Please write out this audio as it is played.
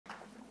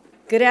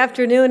Good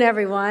afternoon,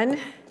 everyone.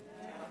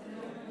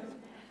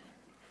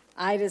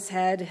 I just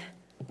had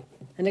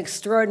an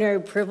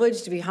extraordinary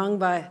privilege to be hugged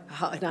by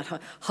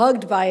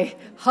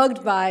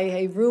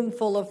a room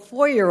full of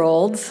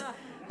 4-year-olds.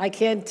 I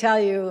can't tell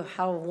you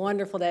how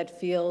wonderful that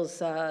feels,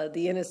 the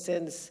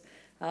innocence,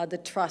 the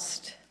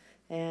trust,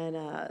 and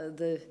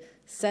the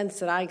sense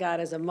that I got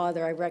as a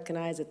mother. I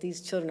recognize that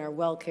these children are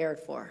well cared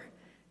for,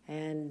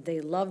 and they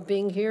love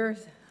being here.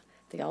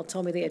 They all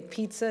told me they had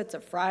pizza. It's a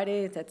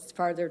Friday. That's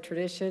part of their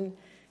tradition.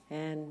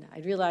 And I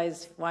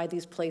realized why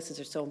these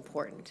places are so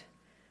important.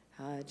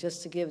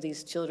 Just to give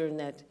these children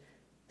that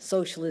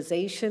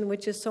socialization,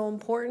 which is so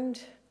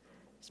important,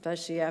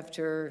 especially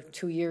after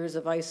 2 years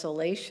of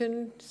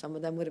isolation. Some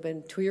of them would have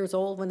been 2 years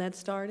old when that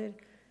started.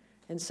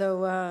 And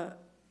so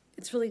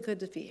it's really good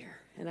to be here.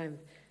 And I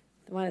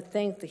want to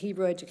thank the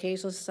Hebrew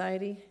Educational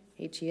Society,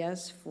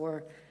 HES,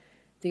 for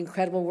the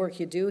incredible work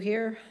you do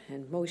here,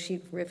 and Moshe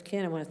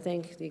Rivkin. I want to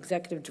thank the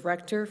executive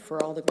director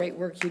for all the great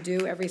work you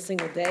do every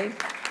single day.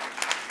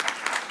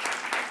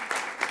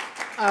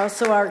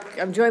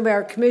 I'm joined by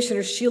our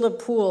commissioner, Sheila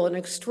Poole, an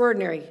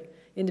extraordinary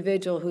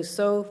individual who's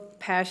so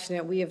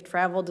passionate. We have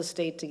traveled the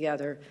state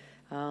together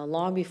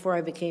long before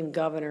I became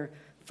governor,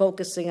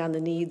 focusing on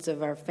the needs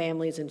of our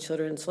families and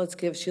children. So let's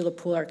give Sheila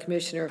Poole, our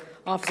commissioner,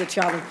 Office of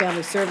Child and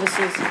Family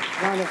Services, a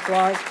round of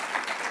applause.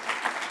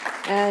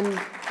 And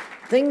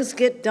things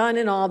get done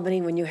in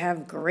Albany when you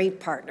have great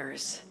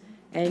partners.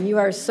 And you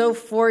are so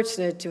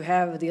fortunate to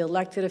have the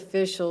elected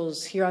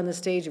officials here on the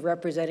stage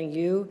representing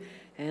you.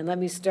 And let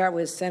me start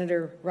with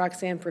Senator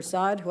Roxanne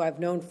Prasad, who I've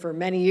known for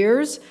many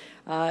years.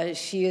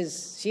 She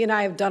and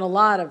I have done a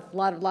lot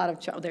of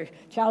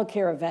child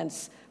care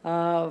events,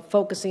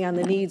 focusing on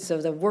the needs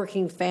of the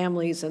working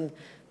families and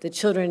the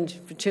children,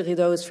 particularly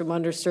those from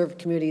underserved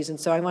communities. And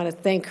so I want to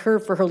thank her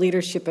for her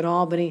leadership in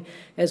Albany,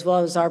 as well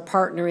as our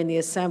partner in the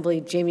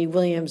Assembly, Jamie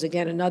Williams,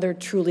 again, another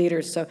true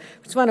leader. So I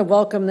just want to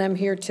welcome them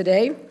here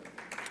today.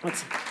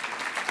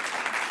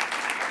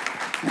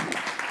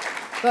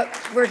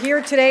 But we're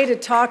here today to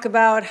talk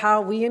about how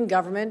we in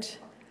government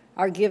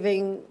are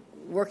giving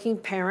working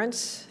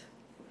parents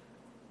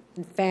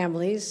and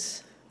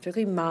families,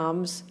 particularly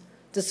moms,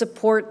 the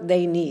support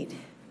they need.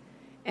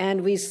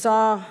 And we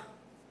saw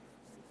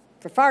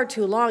for far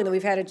too long that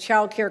we've had a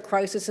child care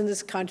crisis in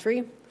this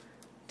country.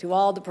 To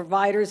all the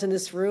providers in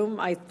this room,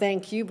 I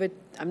thank you, but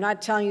I'm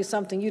not telling you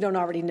something you don't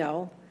already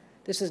know.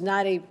 This is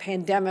not a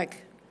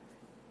pandemic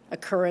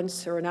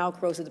occurrence or an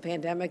outgrowth of the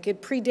pandemic.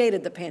 It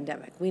predated the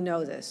pandemic. We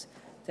know this,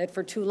 that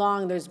for too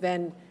long there's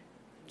been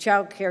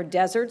child care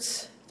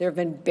deserts. There have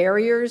been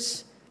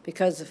barriers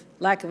because of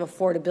lack of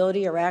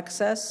affordability or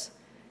access.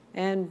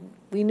 And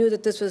we knew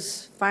that this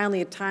was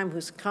finally a time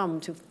who's come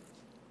to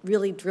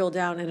really drill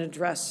down and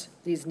address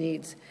these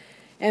needs.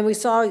 And we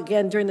saw,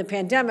 again, during the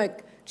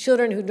pandemic,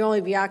 children who'd normally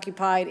be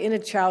occupied in a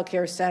child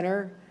care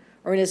center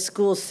or in a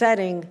school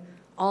setting,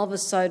 all of a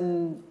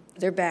sudden,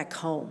 they're back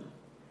home.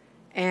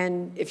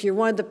 And if you're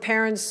one of the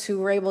parents who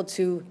were able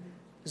to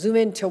Zoom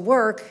into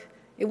work,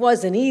 it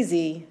wasn't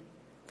easy,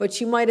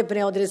 but you might have been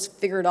able to just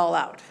figure it all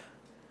out.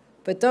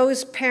 But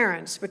those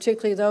parents,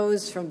 particularly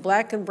those from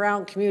Black and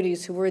brown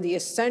communities who were the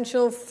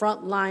essential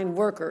frontline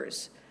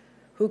workers,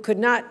 who could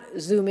not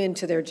Zoom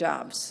into their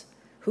jobs,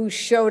 who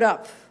showed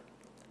up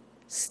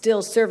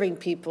still serving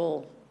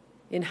people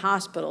in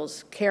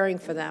hospitals, caring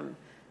for them,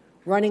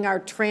 running our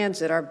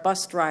transit, our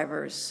bus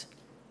drivers.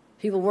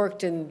 People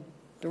worked in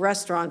the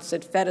restaurants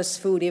that fed us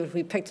food, even if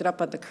we picked it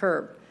up on the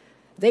curb.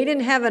 They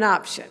didn't have an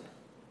option.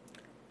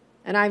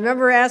 And I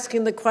remember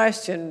asking the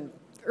question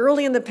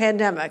early in the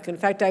pandemic. In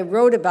fact, I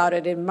wrote about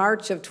it in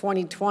March of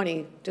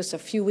 2020, just a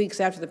few weeks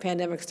after the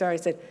pandemic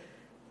started. I said,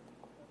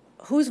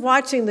 who's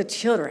watching the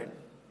children?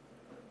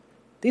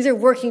 These are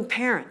working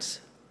parents.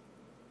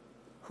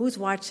 Who's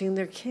watching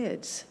their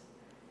kids?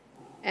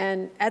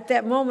 And at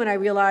that moment, I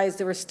realized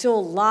there were still a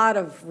lot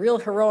of real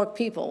heroic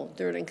people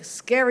during a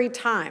scary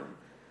time,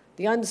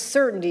 the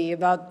uncertainty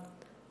about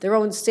their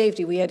own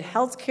safety. We had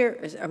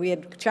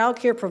child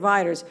care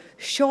providers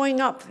showing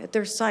up at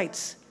their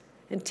sites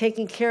and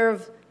taking care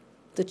of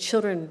the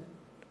children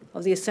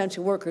of the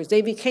essential workers.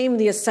 They became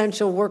the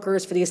essential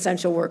workers for the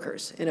essential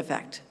workers, in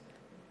effect.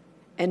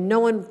 And no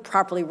one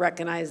properly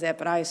recognized that,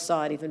 but I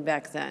saw it even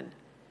back then.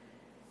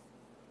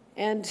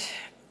 And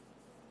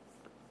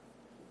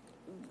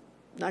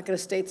I'm not going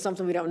to state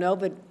something we don't know,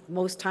 but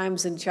most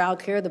times in child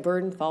care, the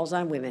burden falls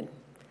on women.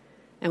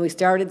 And we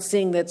started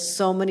seeing that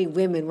so many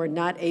women were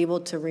not able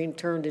to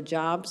return to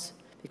jobs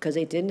because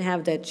they didn't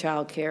have that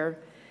child care,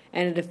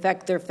 and it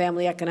affected their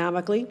family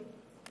economically.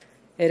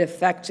 It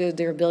affected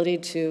their ability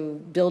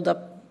to build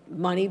up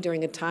money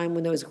during a time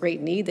when there was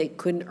great need. They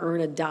couldn't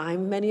earn a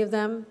dime, many of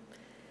them.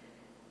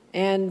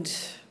 And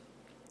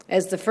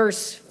as the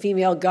first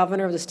female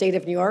governor of the state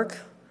of New York,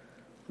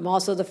 I'm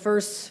also the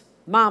first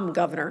mom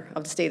governor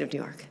of the state of New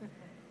York.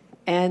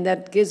 And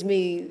that gives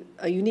me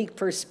a unique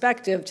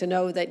perspective to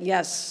know that,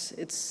 yes,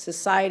 it's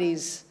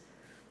society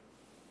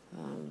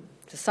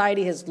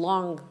has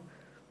long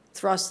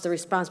thrust the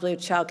responsibility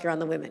of child care on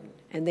the women,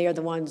 and they are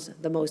the ones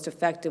the most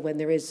affected when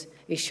there is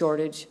a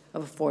shortage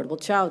of affordable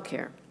child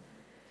care.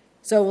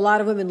 So a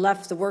lot of women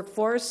left the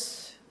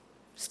workforce.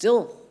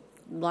 Still,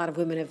 a lot of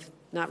women have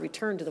not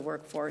returned to the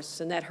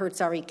workforce, and that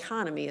hurts our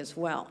economy as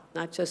well,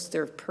 not just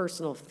their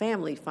personal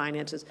family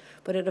finances,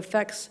 but it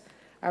affects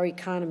our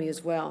economy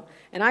as well.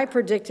 And I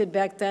predicted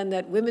back then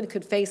that women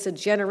could face a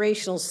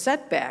generational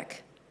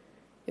setback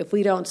if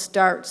we don't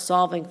start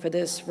solving for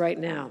this right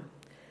now.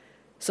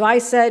 So I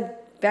said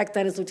back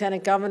then as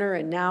lieutenant governor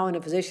and now in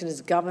a position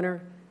as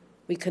governor,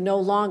 we can no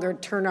longer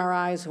turn our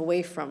eyes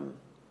away from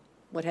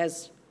what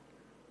has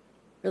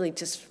really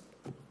just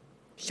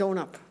shown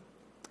up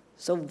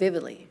so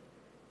vividly,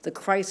 the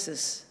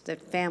crisis that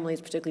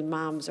families, particularly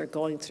moms, are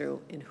going through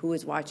and who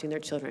is watching their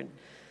children.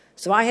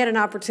 So I had an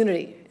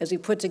opportunity as we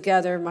put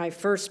together my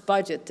first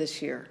budget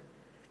this year,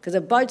 because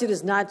a budget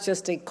is not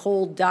just a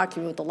cold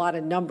document with a lot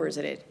of numbers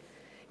in it.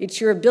 It's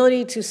your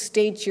ability to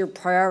state your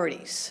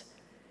priorities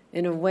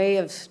in a way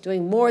of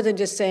doing more than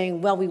just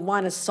saying, well, we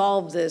want to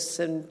solve this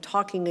and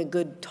talking a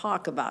good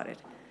talk about it.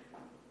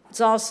 It's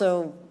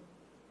also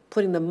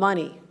putting the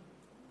money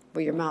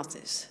where your mouth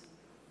is.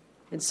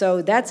 And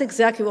so that's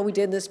exactly what we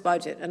did in this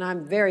budget, and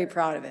I'm very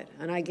proud of it.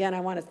 And again,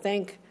 I want to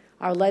thank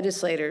our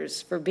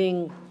legislators for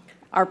being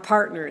our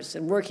partners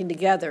and working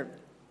together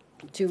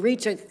to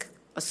reach a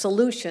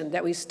solution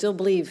that we still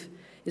believe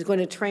is going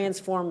to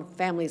transform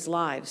families'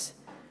 lives.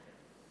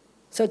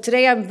 So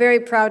today I'm very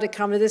proud to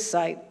come to this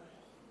site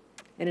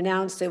and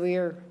announce that we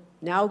are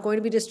now going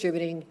to be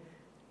distributing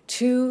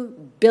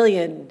 $2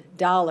 billion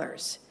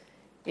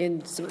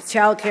in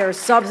child care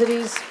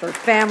subsidies for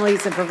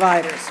families and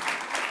providers.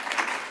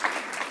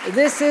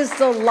 This is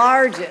the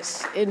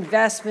largest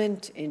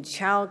investment in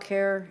child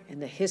care in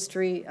the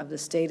history of the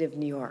state of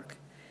New York.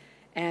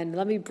 And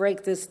let me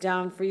break this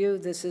down for you.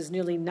 This is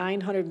nearly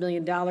 $900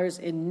 million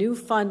in new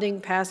funding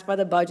passed by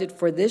the budget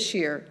for this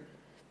year,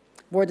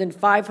 more than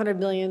 $500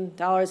 million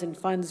in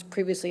funds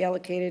previously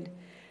allocated,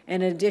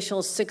 and an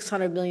additional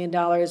 $600 million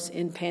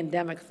in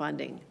pandemic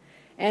funding.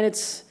 And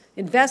it's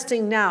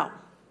investing now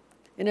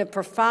in a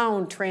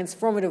profound,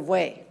 transformative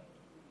way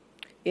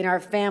in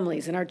our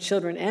families, and our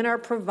children, and our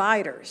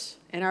providers,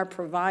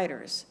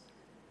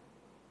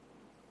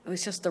 It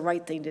was just the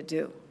right thing to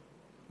do.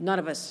 None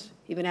of us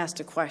even asked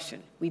a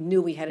question. We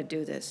knew we had to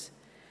do this.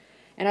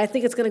 And I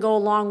think it's going to go a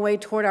long way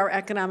toward our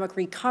economic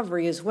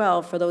recovery as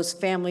well for those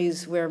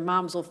families where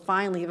moms will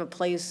finally have a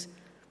place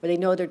where they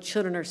know their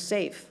children are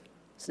safe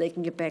so they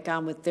can get back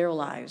on with their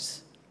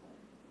lives,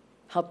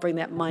 help bring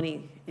that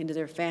money into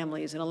their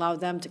families and allow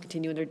them to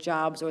continue in their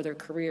jobs or their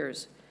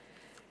careers.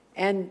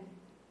 And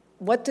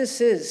what this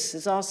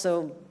is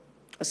also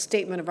a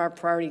statement of our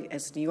priority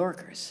as New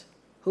Yorkers,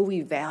 who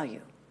we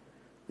value.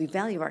 We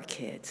value our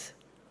kids.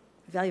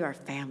 We value our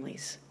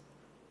families.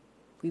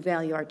 We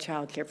value our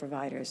child care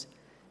providers.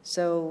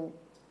 So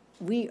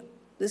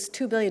this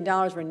 $2 billion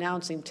we're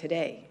announcing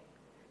today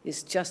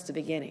is just the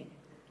beginning,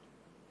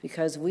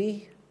 because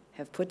we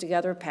have put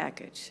together a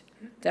package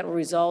that will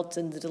result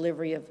in the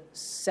delivery of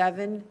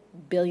 $7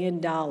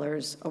 billion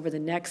over the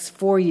next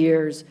 4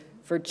 years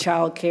for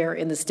child care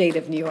in the state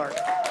of New York.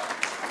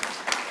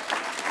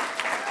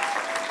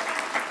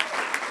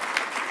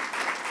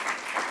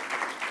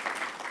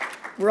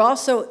 We're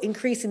also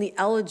increasing the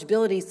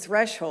eligibility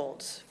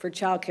thresholds for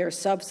child care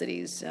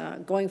subsidies,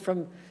 going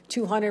from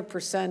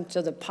 200%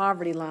 to the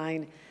poverty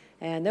line.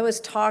 And there was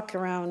talk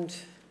around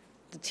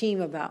the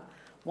team about,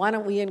 why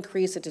don't we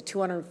increase it to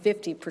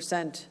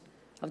 250%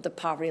 of the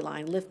poverty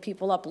line, lift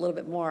people up a little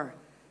bit more?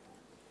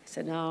 I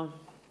said, no,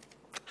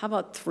 how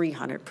about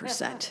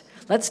 300%?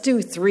 Let's do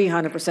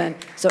 300%.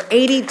 So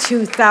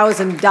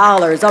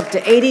 $82,000, up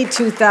to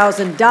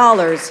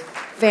 $82,000.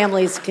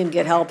 Families can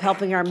get help,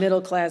 helping our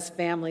middle-class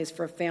families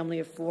for a family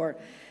of four.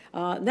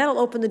 That'll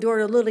open the door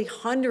to literally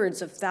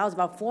hundreds of thousands,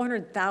 about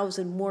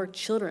 400,000 more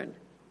children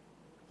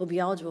will be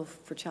eligible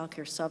for child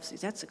care subsidies.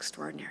 That's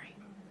extraordinary.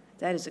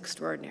 That is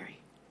extraordinary.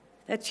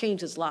 That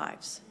changes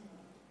lives.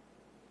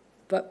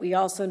 But we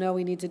also know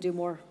we need to do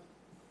more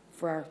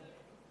for our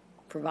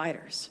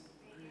providers.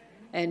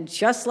 And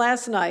just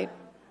last night,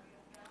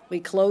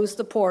 we closed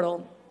the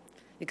portal,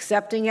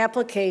 accepting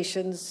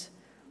applications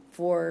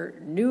for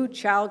new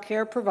child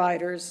care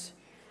providers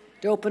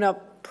to open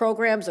up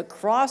programs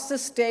across the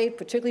state,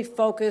 particularly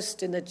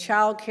focused in the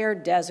child care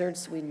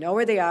deserts. We know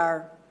where they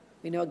are.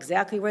 We know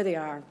exactly where they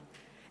are.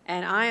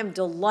 And I am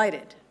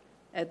delighted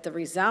at the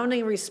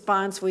resounding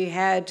response we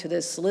had to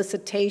this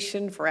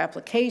solicitation for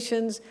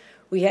applications.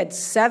 We had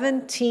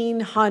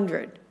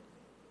 1,700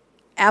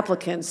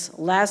 applicants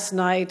last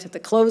night at the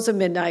close of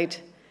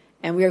midnight,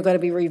 and we are going to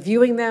be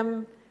reviewing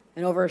them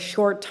and over a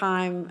short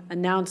time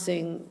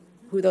announcing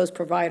who those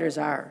providers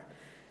are.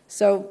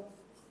 So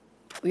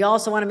we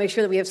also want to make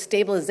sure that we have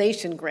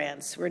stabilization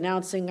grants. We're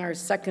announcing our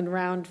second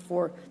round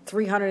for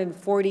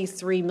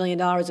 $343 million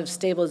of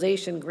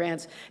stabilization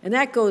grants, and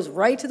that goes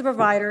right to the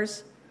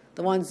providers,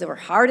 the ones that were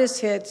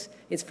hardest hit.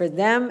 It's for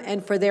them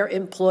and for their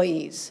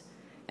employees.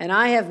 And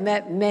I have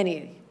met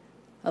many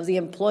of the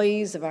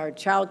employees of our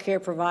child care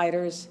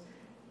providers,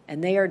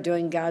 and they are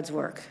doing God's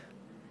work.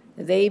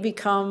 They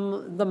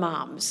become the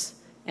moms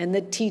and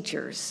the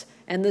teachers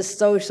and the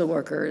social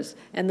workers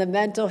and the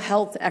mental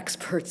health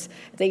experts.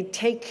 They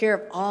take care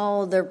of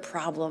all their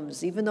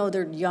problems, even though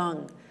they're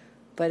young,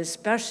 but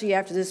especially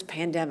after this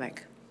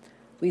pandemic.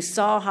 We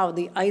saw how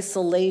the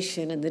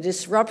isolation and the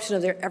disruption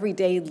of their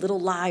everyday little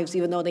lives,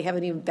 even though they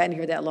haven't even been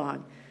here that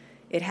long,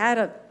 it had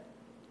a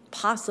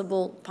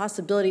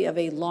possibility of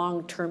a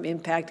long-term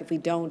impact if we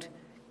don't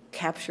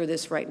capture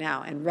this right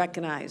now and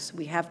recognize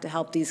we have to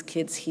help these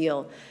kids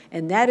heal.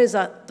 And that is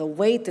the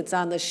weight that's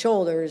on the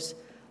shoulders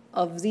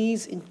of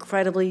these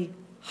incredibly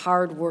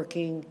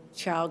hardworking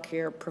child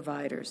care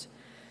providers.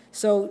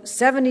 So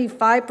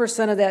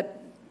 75% of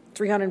that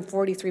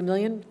 $343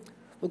 million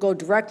will go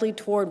directly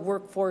toward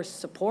workforce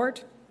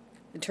support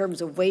in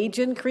terms of wage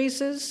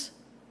increases,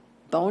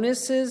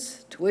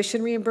 bonuses,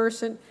 tuition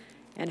reimbursement,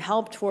 and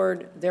help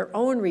toward their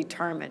own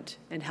retirement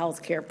and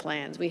health care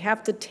plans. We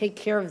have to take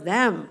care of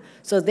them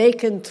so they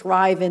can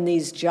thrive in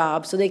these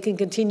jobs, so they can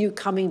continue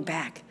coming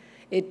back.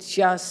 It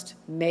just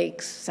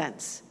makes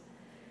sense.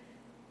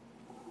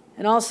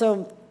 And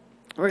also,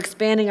 we're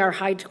expanding our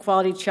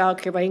high-quality child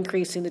care by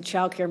increasing the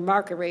child care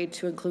market rate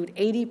to include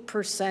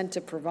 80%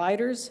 of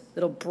providers.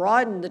 That'll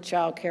broaden the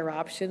child care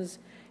options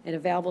and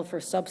available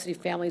for subsidy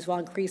families while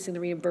increasing the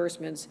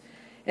reimbursements,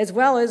 as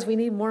well as we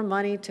need more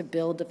money to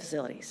build the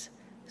facilities.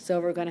 So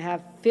we're going to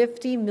have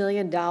 $50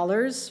 million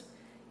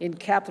in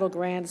capital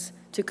grants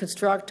to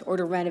construct or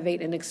to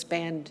renovate and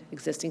expand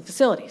existing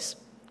facilities.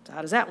 So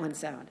how does that one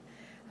sound?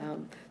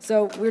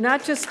 So we're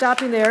not just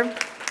stopping there.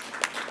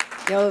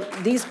 You know,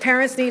 these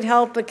parents need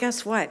help, but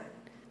guess what?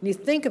 When you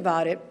think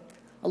about it,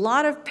 a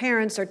lot of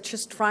parents are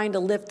just trying to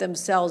lift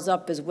themselves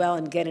up as well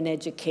and get an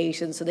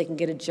education so they can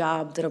get a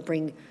job that'll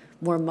bring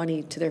more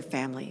money to their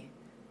family.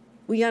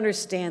 We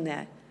understand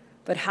that.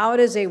 But how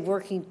does a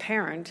working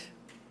parent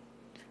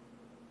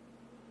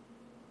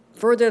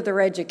further their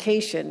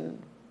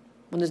education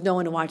when there's no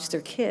one to watch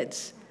their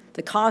kids?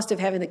 The cost of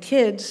having the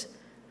kids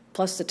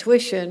plus the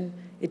tuition,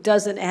 it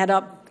doesn't add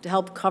up to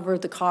help cover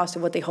the cost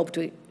of what they hope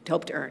to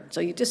earn.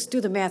 So you just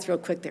do the math real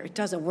quick there. It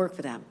doesn't work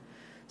for them.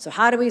 So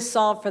how do we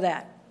solve for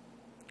that?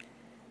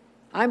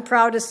 I'm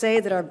proud to say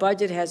that our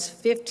budget has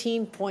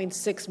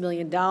 $15.6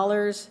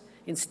 million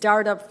in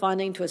startup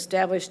funding to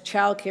establish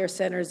child care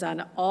centers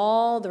on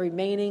all the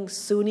remaining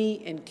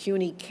SUNY and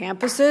CUNY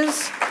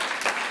campuses.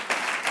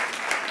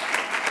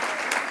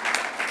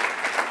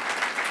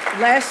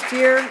 Last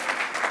year,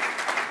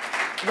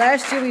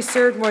 we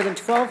served more than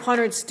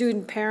 1,200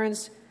 student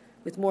parents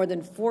with more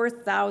than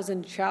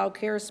 4,000 child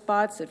care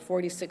spots at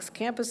 46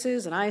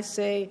 campuses, and I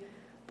say,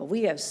 but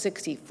we have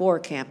 64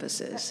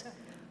 campuses.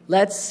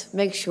 Let's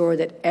make sure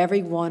that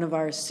every one of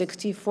our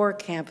 64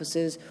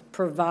 campuses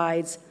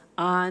provides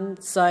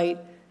on-site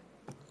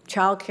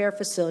child care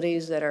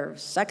facilities that are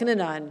second to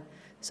none,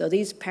 so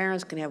these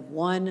parents can have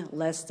one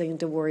less thing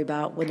to worry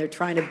about when they're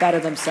trying to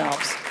better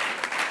themselves.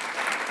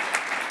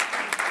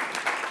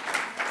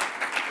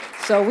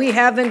 So we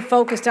have been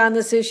focused on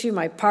this issue.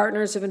 My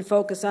partners have been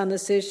focused on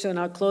this issue, and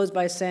I'll close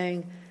by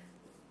saying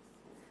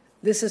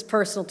this is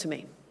personal to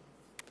me.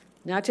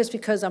 Not just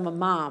because I'm a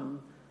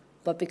mom,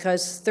 but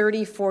because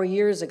 34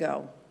 years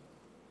ago,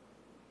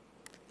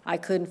 I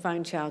couldn't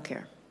find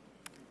childcare.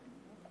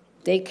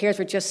 Daycares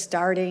were just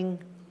starting.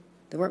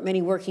 There weren't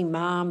many working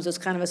moms. There's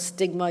kind of a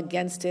stigma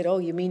against it. Oh,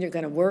 you mean you're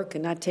going to work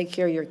and not take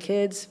care of your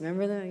kids?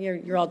 Remember that?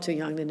 You're all too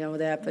young to know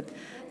that, but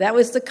that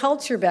was the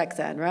culture back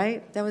then,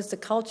 right? That was the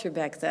culture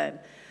back then.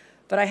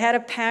 But I had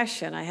a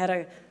passion. I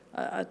had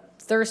a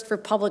thirst for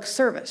public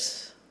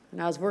service.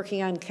 And I was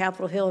working on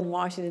Capitol Hill in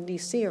Washington,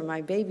 D.C., where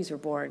my babies were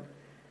born.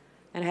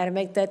 And I had to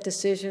make that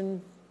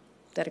decision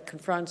that it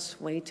confronts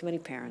way too many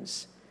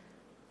parents.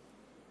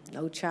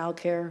 No child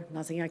care,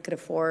 nothing I could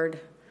afford.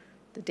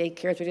 The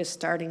daycares were just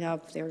starting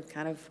up. They were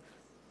kind of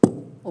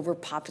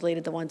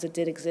overpopulated, the ones that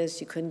did exist.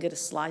 You couldn't get a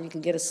slot. You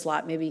could get a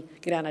slot, maybe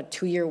get on a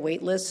 2-year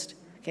wait list.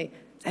 Okay,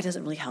 that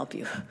doesn't really help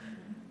you.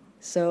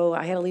 So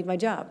I had to leave my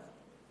job.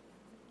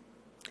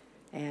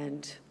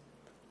 And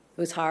it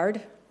was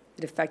hard.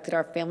 It affected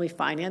our family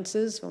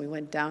finances when we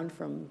went down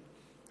from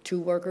 2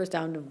 workers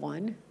down to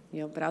 1.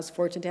 But I was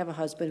fortunate to have a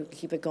husband who could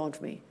keep it going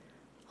for me.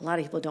 A lot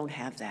of people don't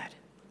have that.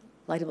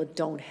 A lot of people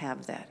don't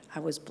have that. I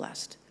was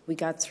blessed. We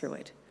got through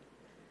it.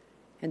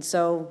 And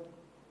so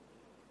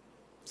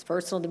it's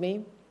personal to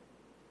me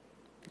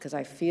because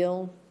I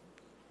feel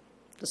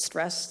the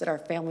stress that our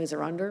families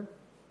are under.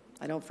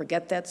 I don't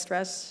forget that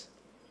stress.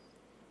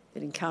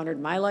 It encountered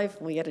my life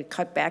when we had to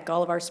cut back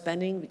all of our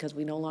spending because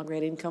we no longer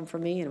had income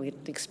from me, and we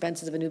had the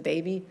expenses of a new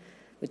baby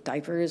with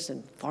diapers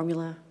and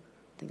formula.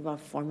 Think about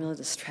formula,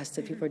 the stress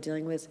that people are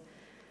dealing with.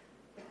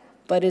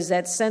 But it's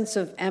that sense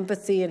of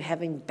empathy and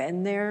having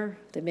been there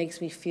that makes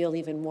me feel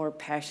even more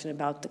passionate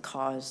about the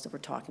cause that we're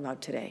talking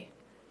about today.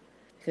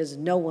 Because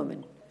no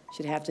woman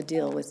should have to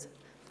deal with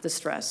the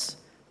stress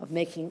of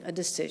making a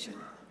decision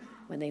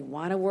when they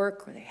want to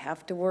work or they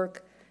have to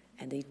work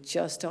and they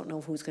just don't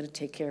know who's going to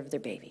take care of their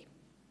baby.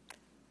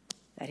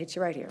 That hits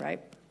you right here,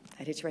 right?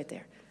 That hits you right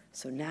there.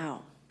 So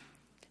now,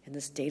 in the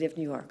state of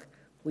New York,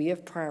 we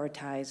have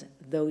prioritized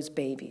those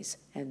babies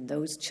and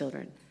those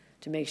children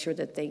to make sure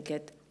that they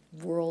get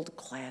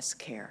world-class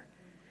care.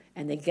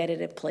 And they get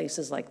it at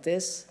places like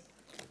this.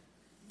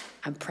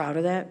 I'm proud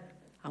of that.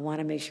 I want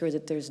to make sure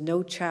that there's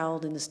no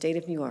child in the state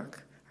of New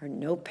York or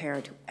no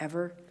parent who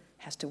ever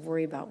has to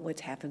worry about what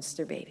happens to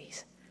their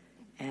babies.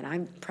 And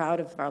I'm proud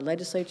of our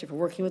legislature for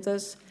working with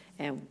us.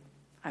 And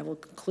I will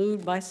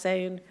conclude by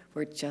saying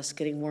we're just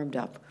getting warmed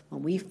up.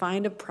 When we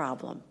find a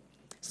problem,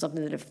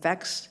 something that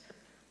affects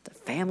the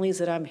families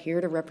that I'm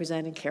here to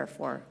represent and care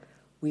for,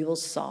 we will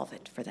solve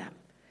it for them.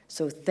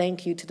 So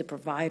thank you to the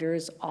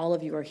providers. All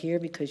of you are here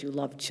because you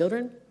love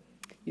children,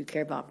 you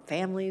care about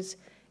families,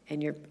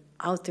 and you're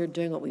out there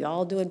doing what we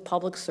all do in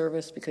public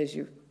service because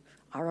you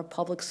are a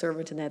public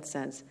servant in that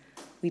sense.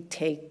 We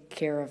take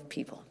care of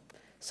people.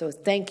 So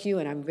thank you,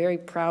 and I'm very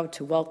proud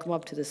to welcome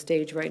up to the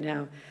stage right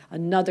now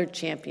another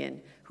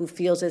champion who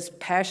feels as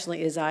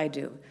passionately as I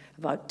do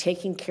about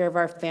taking care of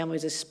our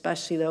families,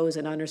 especially those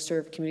in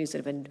underserved communities that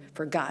have been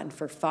forgotten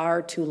for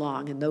far too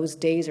long, and those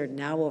days are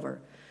now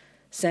over.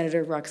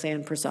 Senator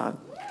Roxanne Prasad.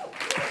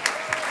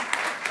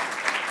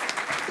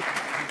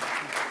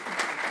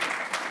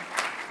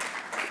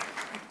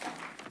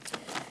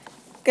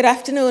 Good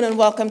afternoon and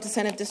welcome to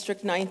Senate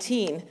District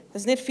 19.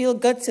 Doesn't it feel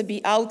good to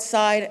be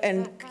outside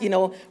and,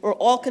 we're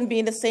all can be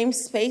in the same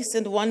space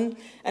and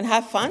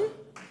have fun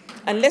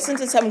and listen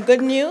to some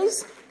good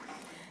news?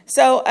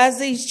 So as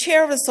the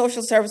chair of the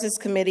Social Services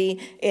Committee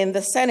in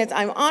the Senate,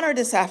 I'm honored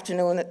this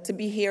afternoon to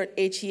be here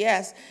at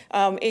HES.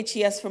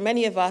 HES, for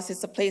many of us,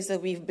 is a place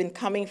that we've been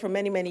coming for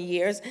many, many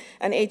years,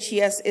 and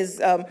HES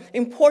is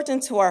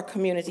important to our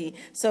community.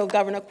 So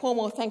Governor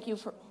Cuomo, thank you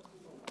for...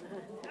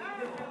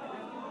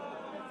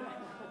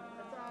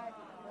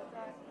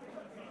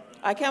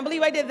 I can't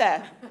believe I did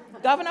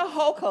that. Governor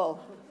Hochul,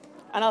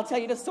 and I'll tell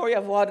you the story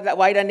of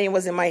why that name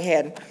was in my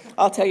head.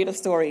 I'll tell you the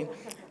story.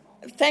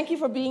 Thank you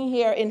for being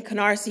here in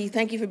Canarsie.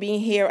 Thank you for being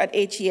here at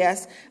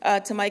HES.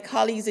 To my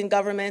colleagues in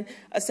government,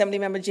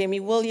 Assemblymember Jamie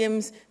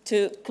Williams,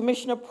 to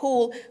Commissioner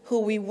Poole, who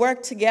we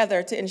worked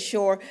together to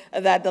ensure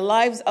that the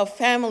lives of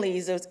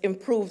families is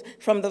improved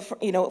from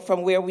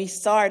from where we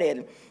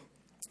started.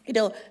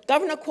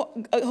 Governor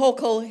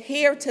Hochul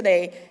here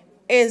today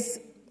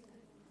is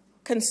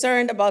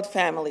concerned about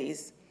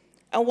families.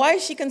 And why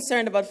is she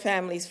concerned about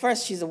families?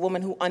 First, she's a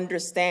woman who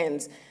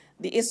understands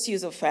the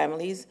issues of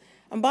families.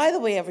 And by the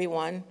way,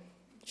 everyone,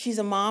 she's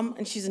a mom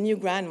and she's a new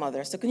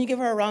grandmother. So can you give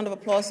her a round of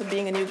applause for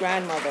being a new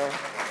grandmother?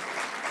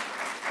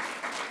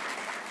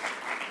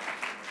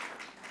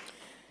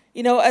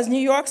 As New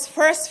York's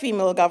first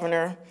female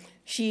governor,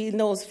 she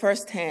knows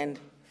firsthand,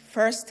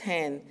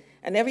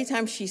 and every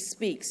time she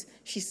speaks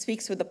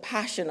with the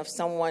passion of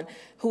someone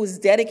who is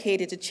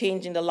dedicated to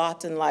changing the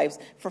lot and lives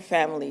for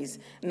families.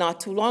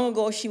 Not too long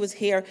ago, she was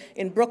here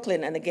in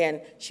Brooklyn, and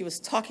again, she was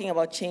talking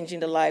about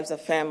changing the lives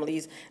of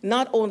families,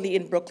 not only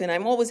in Brooklyn.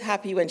 I'm always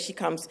happy when she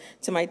comes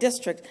to my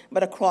district,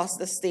 but across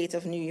the state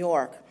of New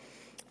York.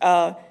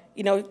 Governor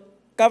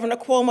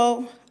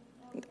Cuomo,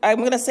 I'm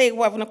going to say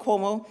Governor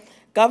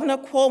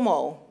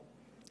Cuomo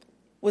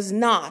was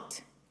not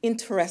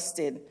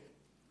interested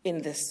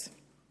in this.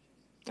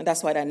 And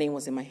that's why that name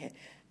was in my head.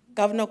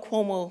 Governor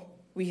Cuomo,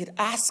 we had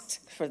asked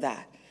for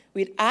that.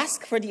 We had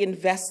asked for the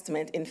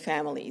investment in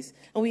families,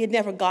 and we had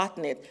never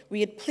gotten it.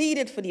 We had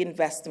pleaded for the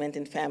investment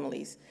in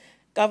families.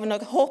 Governor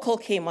Hochul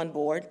came on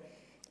board,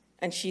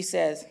 and she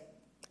says,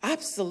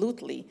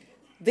 absolutely,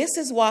 this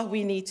is what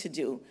we need to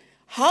do.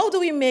 How do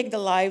we make the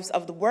lives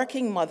of the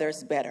working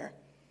mothers better?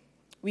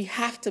 We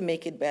have to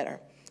make it better,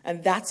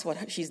 and that's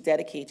what she's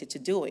dedicated to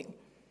doing.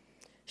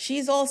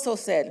 She's also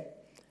said,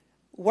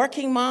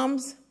 working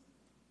moms,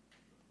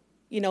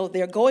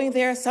 they're going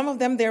there. Some of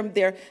them,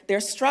 they're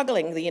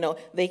struggling.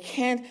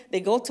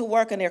 They go to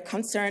work and they're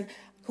concerned,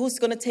 who's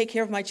going to take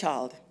care of my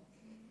child?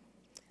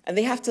 And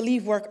they have to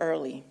leave work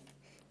early.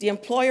 The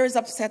employer is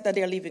upset that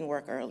they're leaving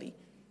work early,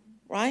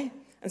 right?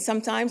 And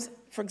sometimes,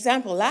 for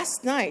example,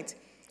 last night,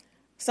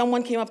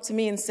 someone came up to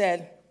me and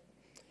said,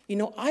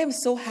 I am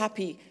so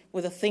happy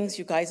with the things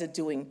you guys are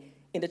doing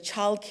in the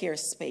child care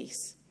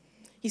space.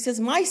 He says,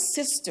 my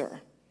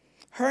sister,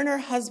 her and her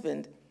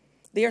husband,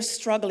 they are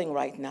struggling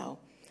right now.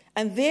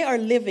 And they are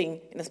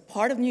living in a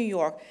part of New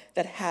York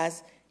that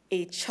has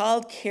a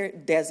child care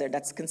desert,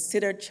 that's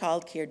considered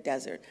child care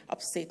desert,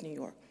 upstate New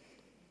York.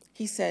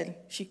 He said,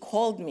 she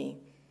called me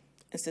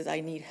and says,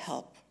 I need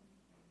help.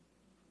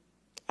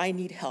 I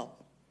need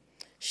help.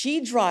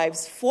 She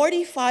drives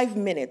 45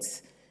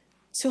 minutes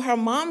to her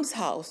mom's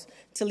house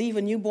to leave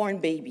a newborn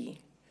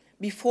baby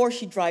before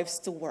she drives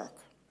to work.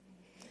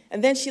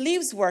 And then she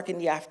leaves work in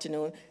the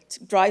afternoon,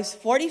 drives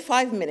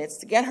 45 minutes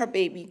to get her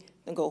baby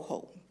and go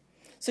home.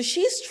 So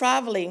she's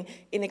traveling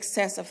in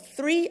excess of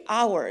 3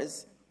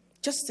 hours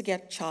just to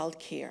get child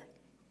care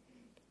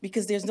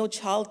because there's no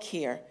child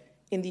care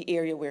in the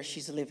area where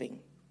she's living.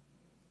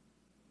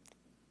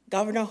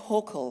 Governor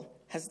Hochul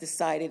has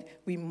decided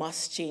we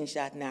must change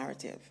that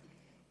narrative.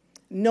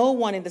 No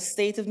one in the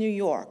state of New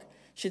York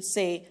should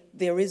say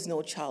there is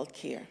no child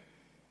care.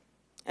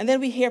 And then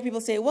we hear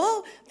people say,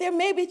 well, there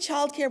may be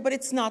childcare, but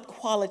it's not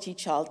quality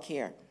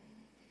childcare.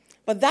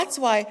 But that's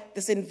why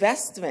this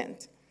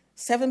investment,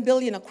 $7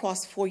 billion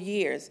across 4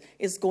 years,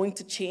 is going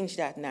to change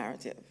that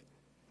narrative.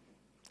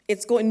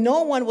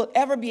 No one will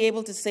ever be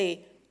able to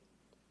say,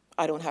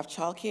 I don't have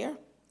childcare,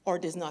 or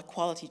there's not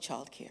quality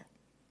childcare.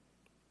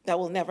 That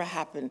will never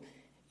happen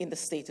in the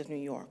state of New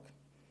York.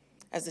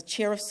 As the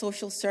chair of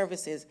social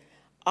services,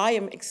 I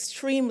am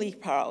extremely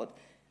proud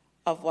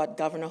of what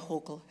Governor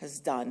Hochul has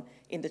done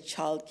in the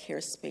child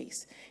care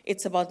space.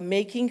 It's about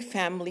making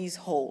families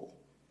whole.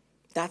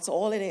 That's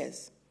all it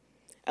is.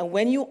 And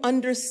when you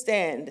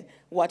understand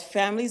what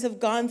families have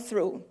gone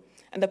through,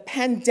 and the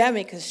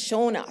pandemic has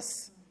shown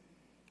us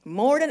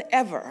more than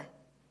ever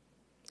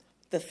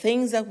the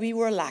things that we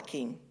were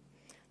lacking,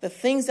 the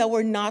things that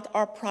were not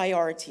our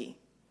priority,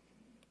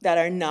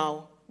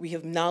 we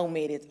have now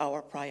made it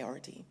our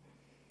priority.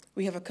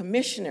 We have a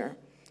commissioner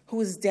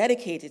who is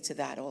dedicated to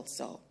that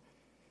also.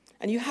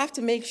 And you have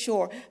to make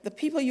sure the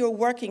people you're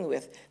working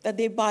with, that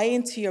they buy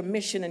into your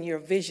mission and your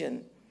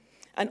vision.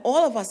 And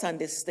all of us on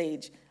this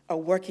stage are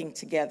working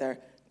together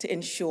to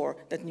ensure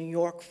that New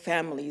York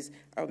families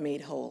are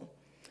made whole.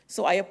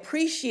 So I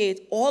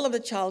appreciate all of the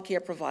child care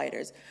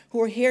providers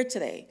who are here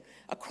today.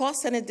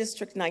 Across Senate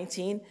District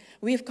 19,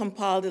 we have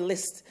compiled a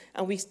list,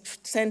 and we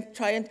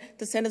try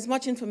to send as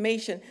much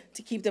information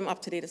to keep them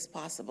up to date as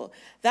possible.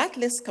 That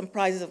list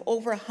comprises of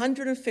over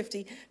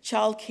 150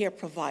 child care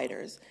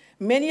providers.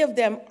 Many of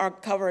them are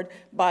covered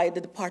by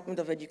the Department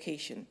of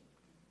Education.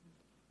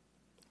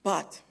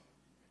 But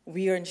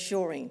we are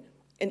ensuring,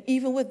 and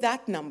even with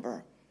that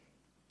number,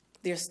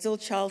 there are still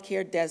child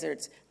care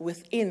deserts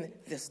within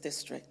this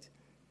district.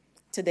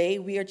 Today,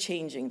 we are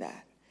changing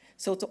that.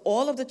 So to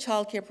all of the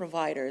child care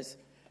providers,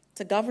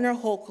 to Governor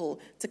Hochul,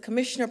 to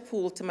Commissioner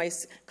Poole, to my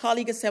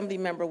colleague Assembly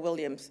Member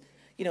Williams,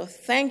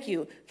 thank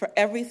you for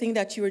everything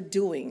that you are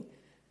doing,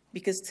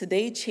 because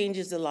today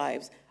changes the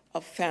lives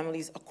of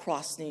families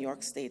across New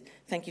York State.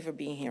 Thank you for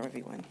being here,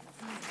 everyone.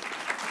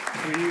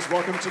 Please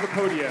welcome to the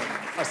podium,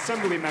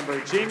 Assembly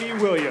Member Jamie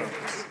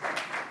Williams.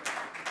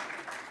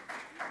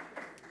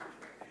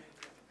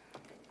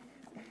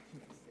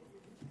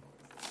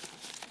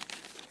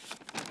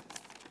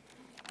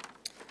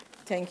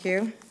 Thank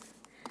you.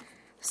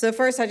 So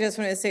first, I just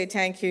want to say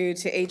thank you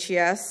to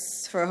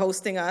HES for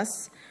hosting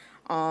us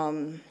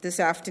this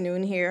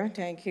afternoon here.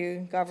 Thank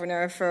you,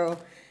 Governor, for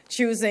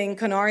choosing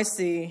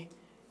Canarsie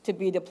to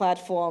be the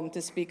platform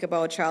to speak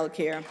about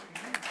childcare.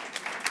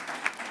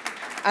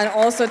 And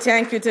also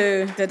thank you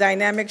to the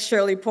dynamic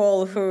Shirley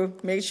Pohl, who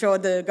made sure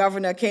the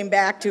governor came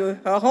back to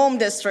her home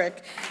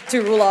district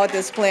to rule out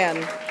this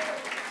plan.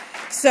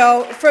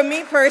 So for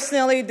me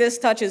personally, this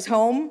touches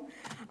home.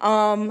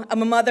 I'm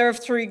a mother of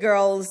 3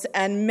 girls,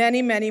 and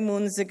many, many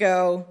moons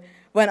ago,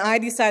 when I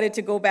decided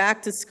to go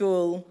back to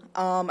school,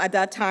 at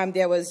that time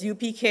there was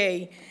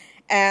UPK,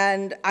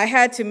 and I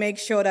had to make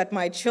sure that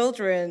my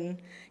children,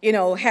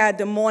 had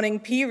the morning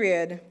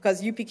period,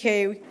 because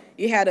UPK,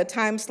 you had a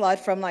time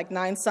slot from like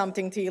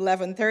 9-something to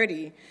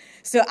 11:30.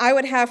 So I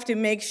would have to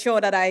make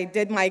sure that I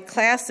did my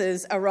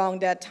classes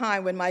around that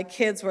time when my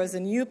kids was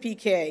in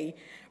UPK,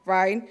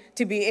 right,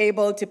 to be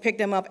able to pick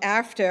them up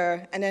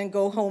after and then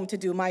go home to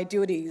do my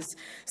duties.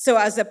 So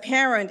as a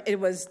parent, it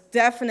was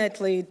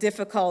definitely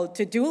difficult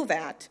to do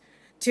that,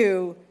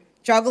 to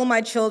juggle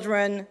my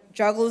children,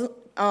 juggle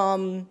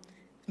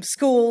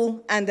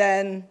school, and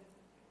then,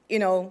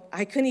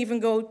 I couldn't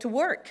even go to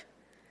work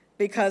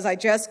because I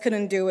just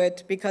couldn't do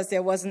it because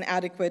there wasn't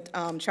adequate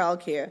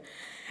childcare.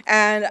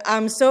 And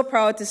I'm so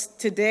proud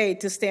today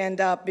to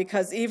stand up,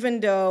 because even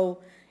though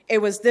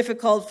it was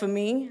difficult for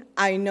me,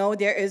 I know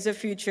there is a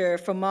future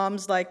for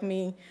moms like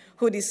me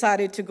who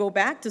decided to go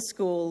back to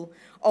school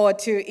or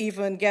to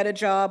even get a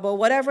job or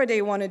whatever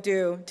they want to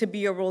do to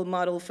be a role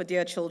model for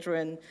their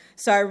children.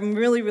 So I'm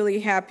really,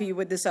 really happy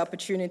with this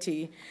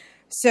opportunity.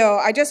 So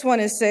I just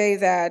want to say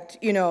that,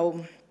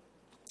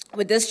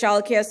 with this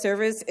child care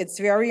service, it's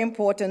very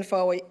important for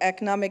our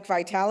economic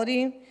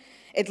vitality.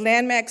 It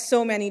landmarks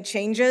so many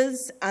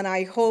changes, and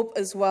I hope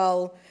as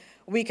well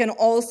we can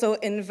also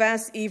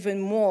invest even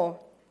more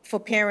for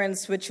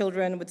parents with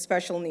children with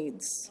special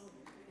needs,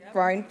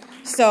 right?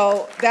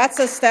 So that's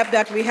a step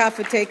that we have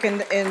to take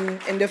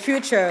in the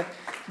future,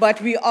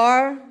 but we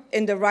are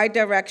in the right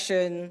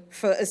direction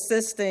for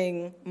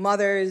assisting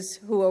mothers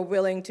who are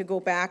willing to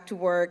go back to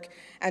work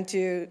and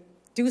to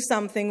do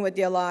something with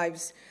their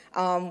lives.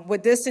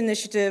 With this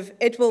initiative,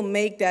 it will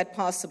make that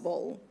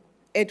possible.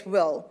 It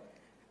will,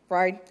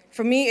 right?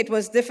 For me, it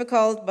was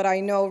difficult, but I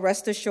know,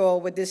 rest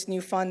assured, with this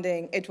new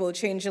funding, it will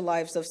change the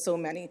lives of so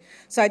many.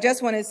 So I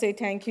just want to say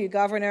thank you,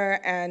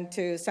 Governor, and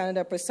to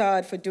Senator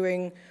Prasad for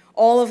doing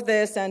all of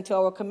this, and to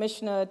our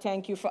Commissioner,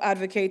 thank you for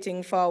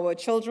advocating for our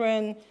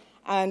children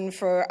and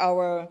for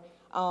our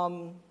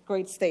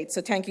great state.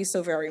 So thank you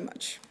so very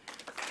much.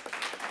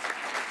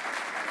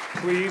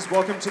 Please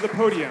welcome to the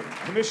podium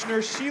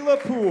Commissioner Sheila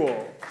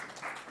Poole.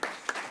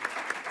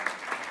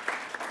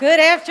 Good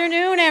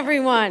afternoon,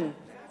 everyone.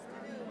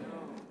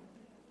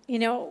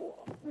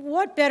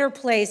 what better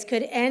place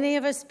could any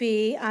of us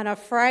be on a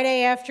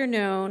Friday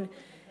afternoon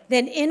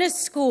than in a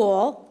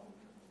school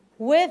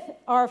with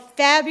our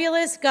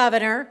fabulous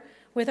governor,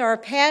 with our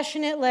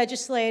passionate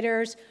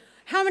legislators?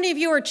 How many of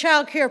you are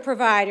child care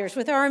providers?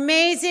 With our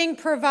amazing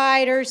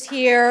providers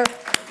here.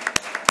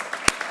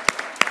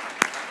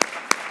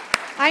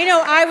 I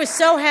know I was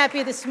so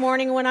happy this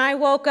morning when I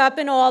woke up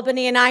in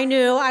Albany and I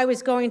knew I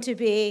was going to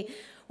be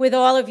with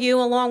all of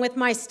you along with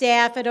my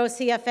staff at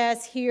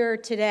OCFS here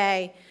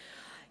today.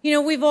 You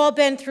know, we've all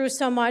been through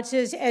so much,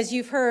 as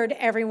you've heard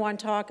everyone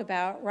talk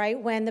about, right?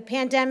 When the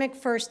pandemic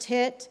first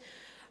hit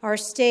our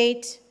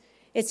state,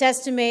 it's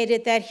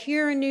estimated that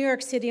here in New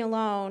York City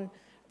alone,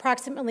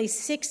 approximately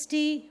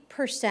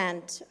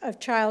 60% of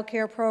child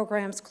care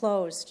programs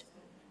closed.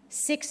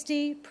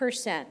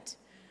 60%.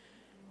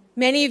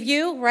 Many of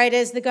you, right,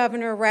 as the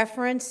governor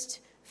referenced,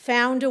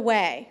 found a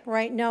way,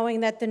 right, knowing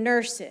that the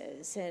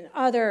nurses and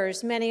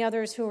others, many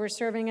others who were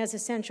serving as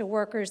essential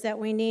workers that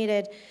we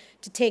needed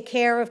to take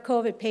care of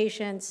COVID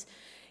patients,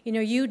 you know,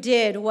 you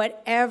did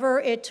whatever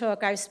it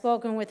took. I've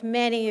spoken with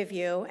many of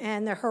you,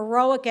 and the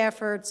heroic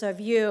efforts of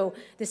you,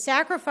 the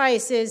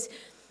sacrifices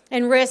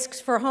and risks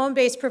for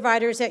home-based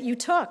providers that you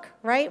took,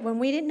 right, when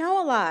we didn't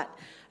know a lot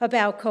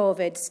about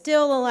COVID,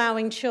 still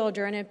allowing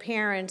children and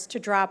parents to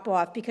drop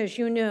off because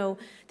you knew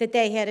that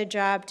they had a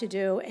job to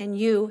do and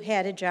you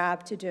had a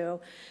job to do.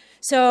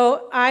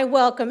 So I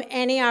welcome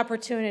any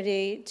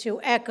opportunity to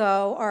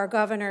echo our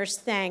governor's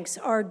thanks,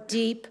 our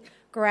deep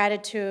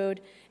gratitude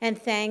and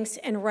thanks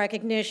and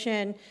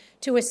recognition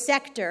to a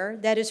sector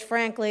that is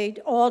frankly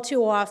all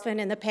too often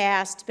in the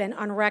past been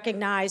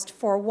unrecognized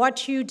for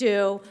what you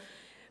do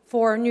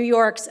for New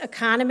York's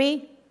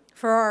economy,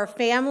 for our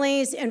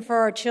families, and for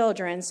our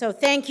children. So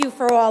thank you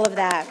for all of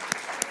that.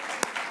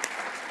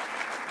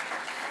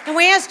 And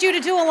we asked you to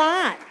do a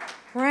lot,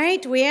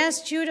 right? We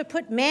asked you to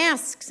put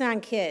masks on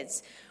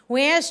kids.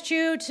 We asked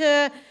you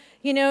to,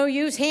 you know,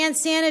 use hand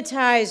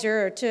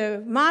sanitizer,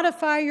 to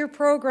modify your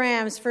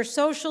programs for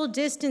social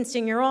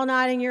distancing. You're all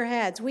nodding your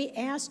heads. We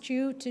asked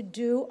you to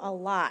do a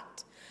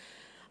lot.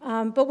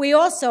 But we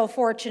also,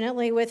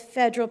 fortunately, with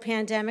federal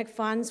pandemic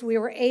funds, we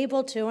were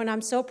able to, and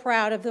I'm so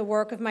proud of the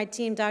work of my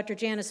team, Dr.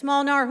 Janice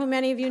Molnar, who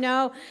many of you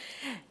know,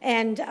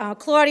 and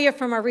Claudia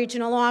from our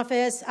regional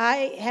office.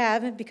 I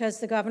have,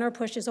 because the governor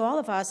pushes all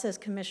of us as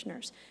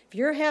commissioners, if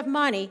you have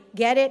money,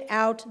 get it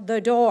out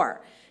the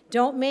door.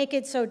 Don't make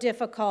it so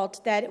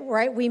difficult that,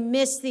 right, we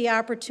miss the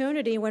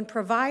opportunity when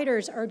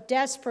providers are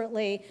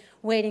desperately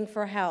waiting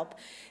for help.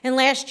 And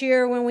last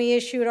year when we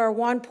issued our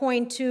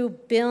 $1.2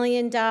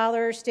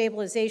 billion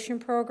stabilization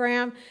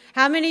program,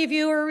 how many of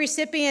you were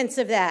recipients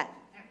of that?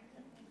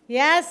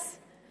 Yes?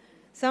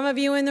 Some of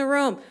you in the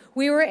room.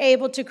 We were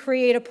able to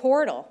create a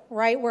portal,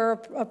 right, where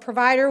a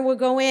provider would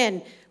go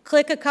in,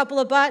 click a couple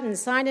of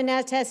buttons, sign an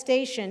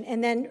attestation,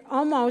 and then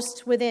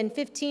almost within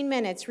 15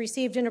 minutes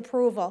received an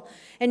approval,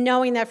 and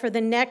knowing that for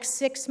the next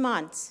 6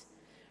 months,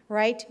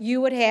 right, you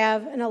would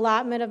have an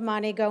allotment of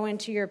money go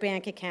into your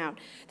bank account.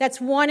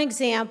 That's one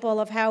example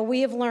of how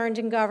we have learned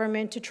in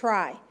government to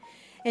try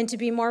and to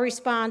be more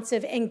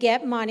responsive and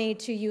get money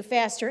to you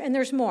faster. And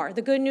there's more.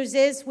 The good news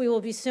is we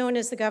will be soon,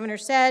 as the governor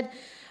said,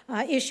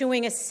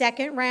 issuing a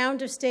second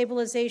round of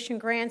stabilization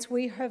grants.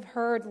 We have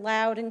heard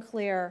loud and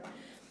clear.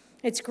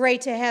 It's great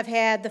to have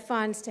had the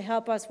funds to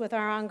help us with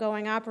our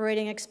ongoing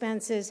operating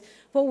expenses,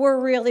 but we're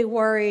really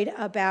worried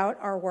about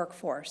our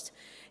workforce,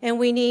 and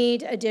we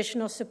need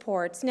additional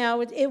supports.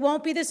 Now, it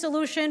won't be the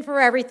solution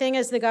for everything,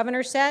 as the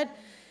governor said.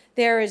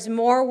 There is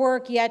more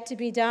work yet to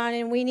be done,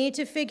 and we need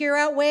to figure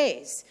out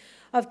ways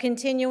of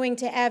continuing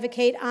to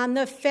advocate on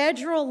the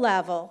federal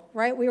level,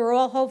 right? We were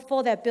all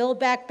hopeful that Build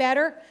Back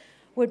Better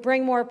would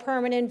bring more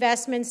permanent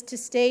investments to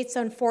states.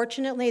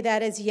 Unfortunately,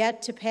 that is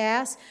yet to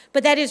pass,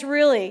 but that is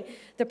really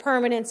the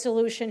permanent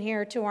solution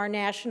here to our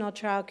national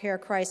child care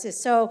crisis.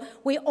 So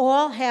we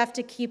all have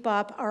to keep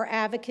up our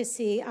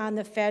advocacy on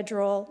the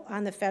federal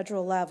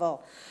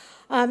level.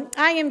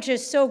 I am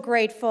just so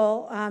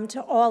grateful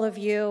to all of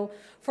you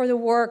for the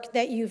work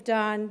that you've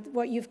done,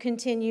 what you've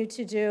continued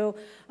to do.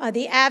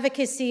 The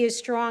advocacy is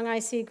strong. I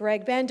see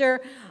Greg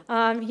Bender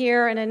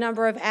here and a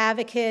number of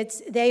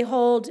advocates. They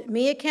hold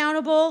me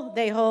accountable.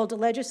 They hold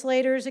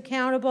legislators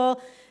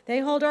accountable. They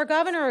hold our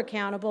governor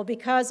accountable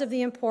because of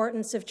the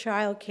importance of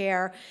child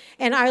care.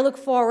 And I look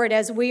forward,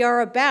 as we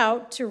are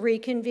about to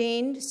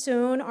reconvene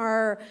soon,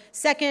 our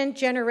second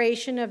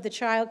generation of the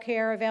Child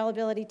Care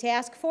Availability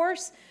Task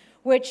Force,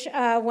 which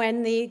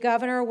when the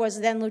governor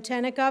was then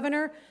lieutenant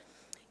governor,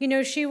 you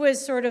know, she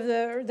was sort of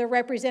the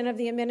representative of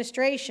the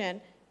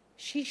administration.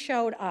 She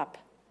showed up.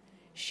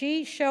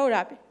 She showed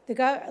up.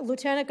 The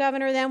lieutenant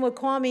governor then would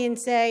call me and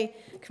say,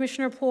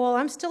 Commissioner Poole,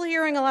 I'm still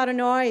hearing a lot of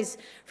noise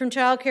from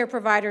child care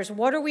providers.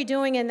 What are we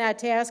doing in that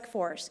task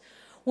force?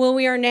 Well,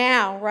 we are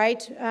now,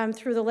 right,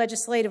 through the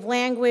legislative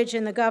language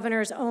and the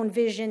governor's own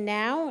vision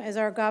now as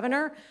our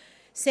governor,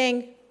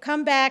 saying,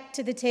 come back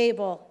to the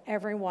table,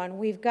 everyone.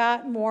 We've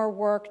got more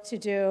work to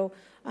do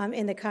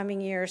in the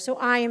coming years. So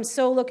I am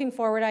so looking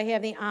forward. I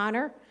have the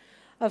honor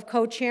of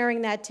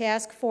co-chairing that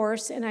task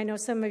force, and I know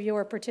some of you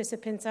are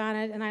participants on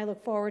it, and I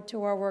look forward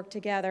to our work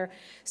together.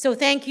 So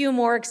thank you.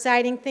 More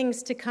exciting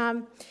things to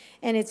come,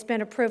 and it's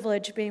been a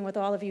privilege being with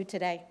all of you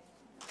today.